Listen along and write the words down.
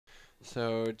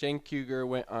So Cenk Uygur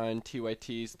went on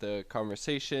TYT's The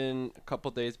Conversation a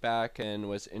couple days back and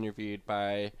was interviewed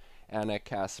by Ana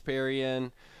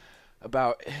Kasparian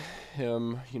about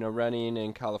him, running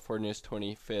in California's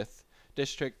 25th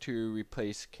district to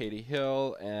replace Katie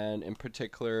Hill, and in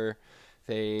particular,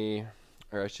 they,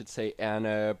 or I should say,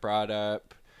 Anna brought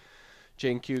up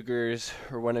one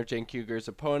of Cenk Uygur's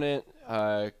opponent,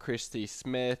 Christy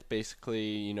Smith,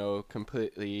 basically,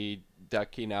 completely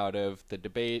ducking out of the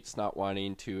debates, not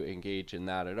wanting to engage in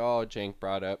that at all. Cenk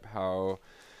brought up how,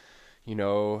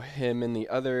 him and the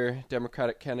other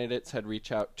Democratic candidates had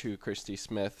reached out to Christy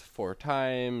Smith 4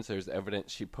 times. There's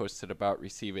evidence she posted about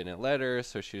receiving a letter,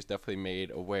 so she was definitely made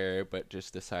aware, but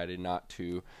just decided not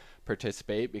to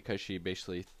participate because she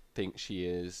basically thinks she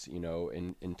is,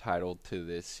 entitled to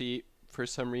this seat for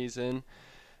some reason.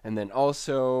 And then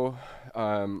also,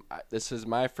 this is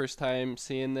my first time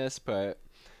seeing this, but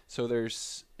so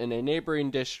there's in a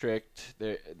neighboring district,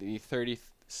 the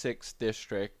 36th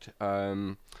district,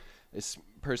 this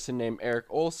person named Eric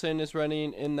Olson is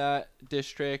running in that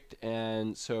district,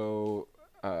 and so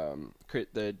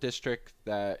the district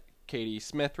that Katie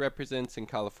Smith represents in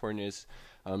California's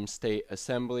state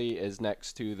assembly is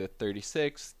next to the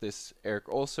 36th. This Eric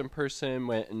Olson person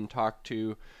went and talked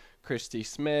to Christy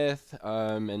Smith,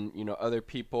 and other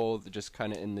people just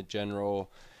kind of in the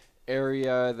general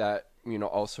area that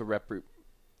also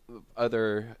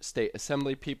other state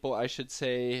assembly people, I should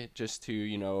say, just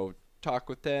to talk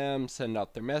with them, send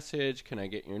out their message. Can I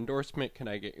get your endorsement? Can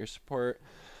I get your support?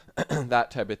 That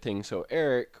type of thing. So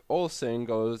Eric Olson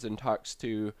goes and talks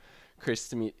to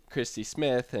Christy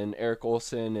Smith, and Eric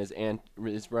Olson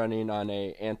is running on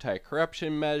a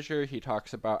anti-corruption measure. He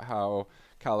talks about how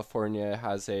California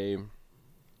has a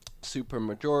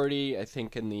supermajority, I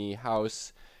think, in the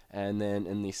House and then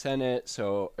in the Senate,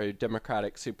 so a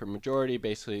Democratic supermajority,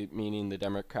 basically meaning the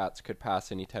Democrats could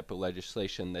pass any type of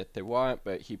legislation that they want,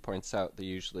 but he points out they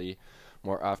usually,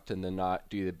 more often than not,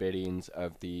 do the biddings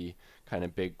of the kind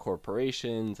of big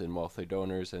corporations and wealthy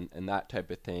donors and that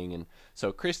type of thing. And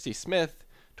so Christy Smith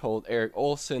told Eric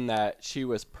Olson that she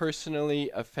was personally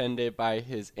offended by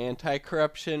his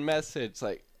anti-corruption message.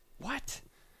 Like, what?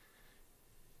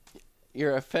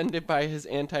 You're offended by his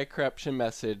anti-corruption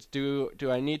message. Do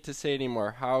I need to say any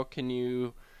more? How can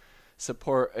you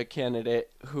support a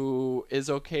candidate who is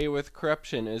okay with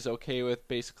corruption, is okay with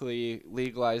basically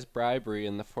legalized bribery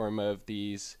in the form of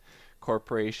these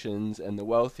corporations and the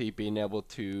wealthy being able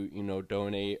to,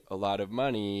 donate a lot of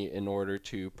money in order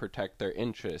to protect their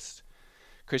interests?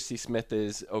 Christy Smith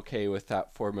is okay with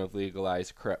that form of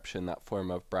legalized corruption, that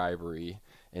form of bribery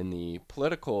in the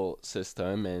political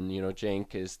system, and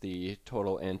Cenk is the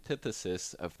total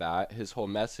antithesis of that. His whole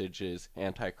message is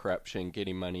anti-corruption,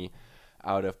 getting money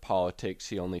out of politics.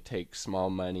 He only takes small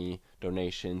money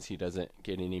donations. He doesn't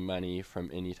get any money from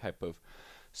any type of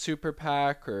super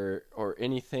PAC or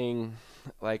anything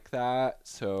like that.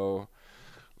 So,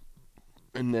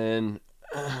 and then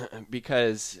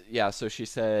because so she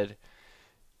said,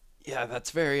 yeah, that's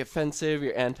very offensive.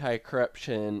 Your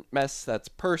anti-corruption mess, that's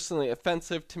personally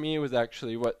offensive to me, was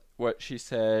actually what she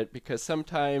said, because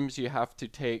sometimes you have to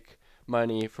take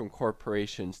money from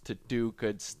corporations to do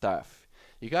good stuff.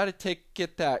 You got to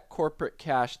get that corporate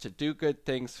cash to do good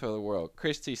things for the world.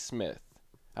 Christy Smith.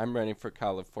 I'm running for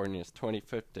California's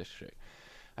 25th district.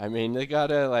 I mean, they got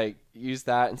to use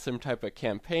that in some type of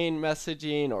campaign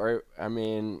messaging, or I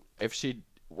mean, if she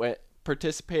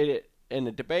participated in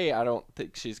a debate, I don't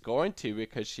think she's going to,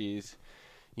 because she's,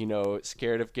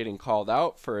 scared of getting called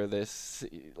out for this,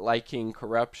 liking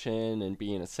corruption and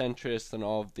being a centrist and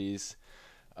all of these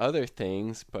other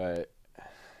things. But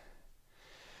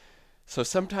so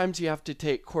sometimes you have to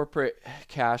take corporate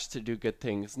cash to do good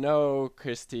things. No,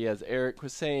 Christy, as Eric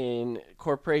was saying,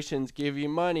 corporations give you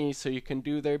money so you can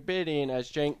do their bidding.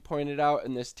 As Cenk pointed out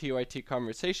in this TYT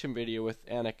Conversation video with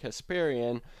Ana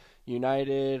Kasparian,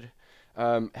 United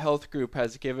Health Group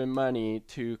has given money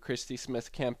to Christy Smith's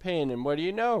campaign, and what do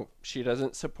you know? She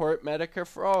doesn't support Medicare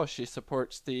for All. She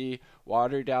supports the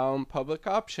watered-down public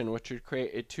option, which would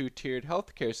create a two-tiered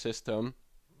healthcare system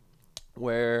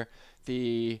where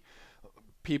the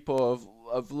people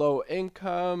of low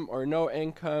income or no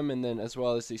income, and then as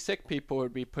well as the sick people,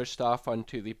 would be pushed off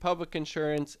onto the public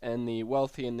insurance, and the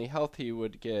wealthy and the healthy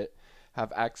would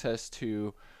have access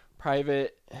to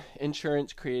private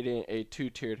insurance, creating a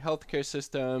two-tiered healthcare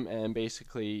system, and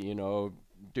basically,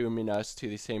 dooming us to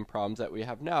the same problems that we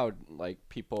have now, like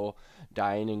people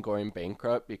dying and going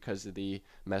bankrupt because of the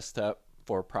messed up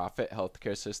for-profit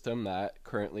healthcare system that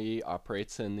currently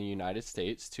operates in the United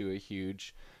States, to a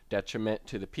huge detriment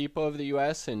to the people of the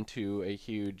U.S. and to a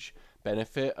huge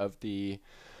benefit of the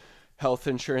health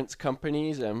insurance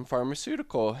companies and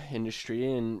pharmaceutical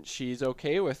industry, and she's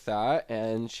okay with that,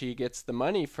 and she gets the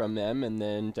money from them and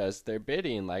then does their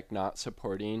bidding, like not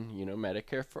supporting,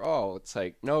 Medicare for all. It's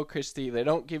like, no, Christy, they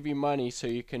don't give you money so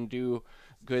you can do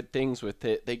good things with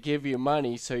it. They give you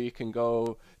money so you can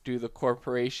go do the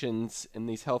corporations and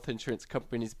these health insurance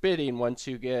companies bidding once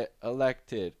you get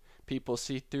elected. People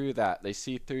see through that. They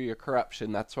see through your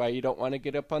corruption. That's why you don't want to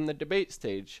get up on the debate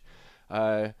stage.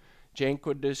 Cenk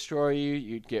would destroy you.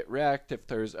 You'd get wrecked. If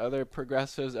there's other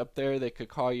progressives up there, they could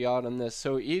call you out on this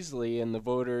so easily, and the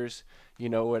voters,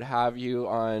 would have you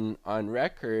on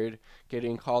record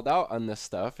getting called out on this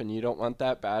stuff, and you don't want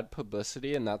that bad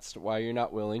publicity, and that's why you're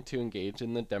not willing to engage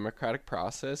in the democratic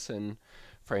process. And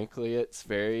frankly, it's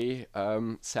very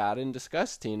sad and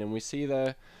disgusting. And we see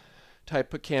the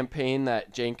type of campaign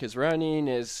that Cenk is running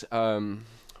is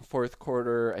fourth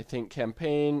quarter, I think,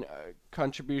 campaign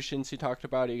contributions. He talked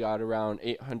about he got around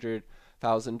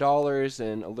 $800,000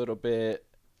 in a little bit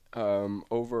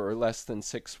over or less than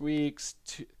 6 weeks.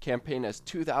 Campaign has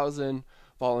 2,000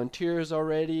 volunteers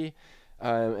already,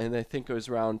 and I think it was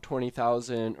around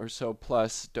 20,000 or so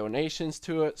plus donations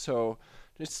to it. So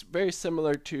it's very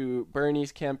similar to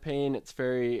Bernie's campaign. It's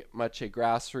very much a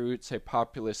grassroots, a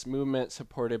populist movement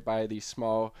supported by these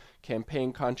small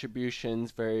campaign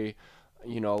contributions. Very,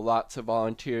 lots of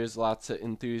volunteers, lots of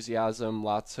enthusiasm,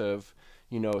 lots of,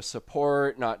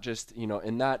 support, not just,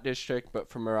 in that district, but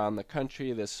from around the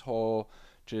country. This whole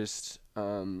just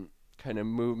kind of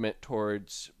movement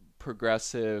towards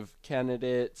progressive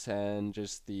candidates and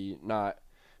just the not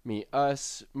me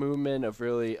us movement of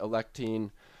really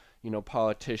electing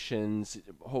politicians,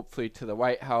 hopefully to the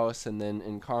White House and then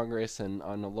in Congress and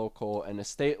on a local and a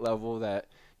state level that,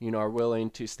 are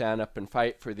willing to stand up and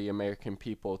fight for the American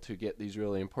people to get these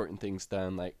really important things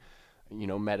done, like,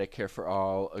 Medicare for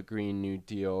all, a Green New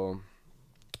Deal,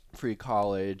 free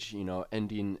college,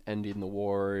 ending the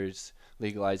wars,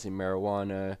 legalizing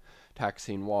marijuana,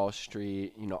 taxing Wall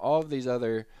Street, all of these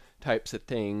other types of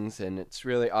things. And it's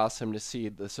really awesome to see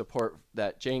the support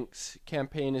that Cenk's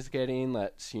campaign is getting.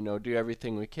 Let's do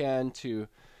everything we can to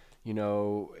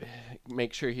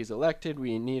make sure he's elected.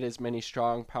 We need as many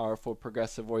strong, powerful,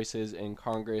 progressive voices in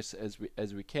Congress as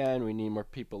we can. We need more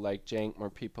people like Cenk, more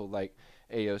people like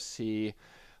AOC,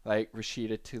 like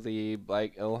Rashida Tlaib,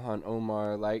 like Ilhan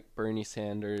Omar, like Bernie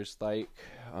Sanders, like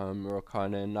Ro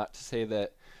Khanna. Not to say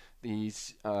that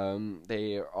these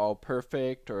they are all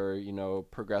perfect or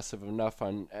progressive enough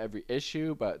on every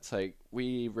issue, but it's like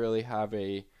we really have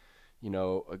a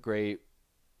great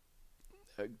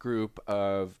group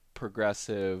of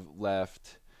progressive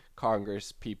left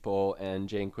Congress people, and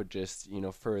Cenk would just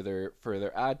further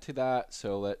add to that.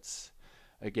 So let's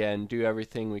again do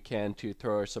everything we can to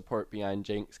throw our support behind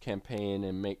Cenk's campaign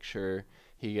and make sure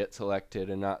he gets elected,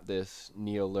 and not this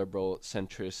neoliberal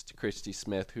centrist Christy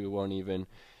Smith who won't even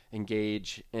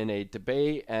engage in a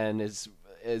debate and is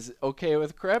okay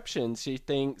with corruption. She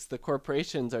thinks the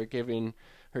corporations are giving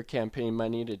her campaign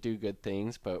money to do good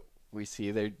things, but we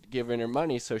see they're giving her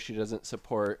money so she doesn't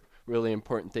support really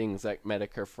important things like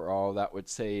Medicare for all. That would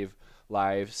save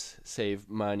lives, save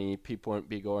money. People wouldn't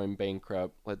be going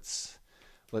bankrupt. Let's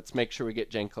make sure we get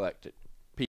Cenk elected.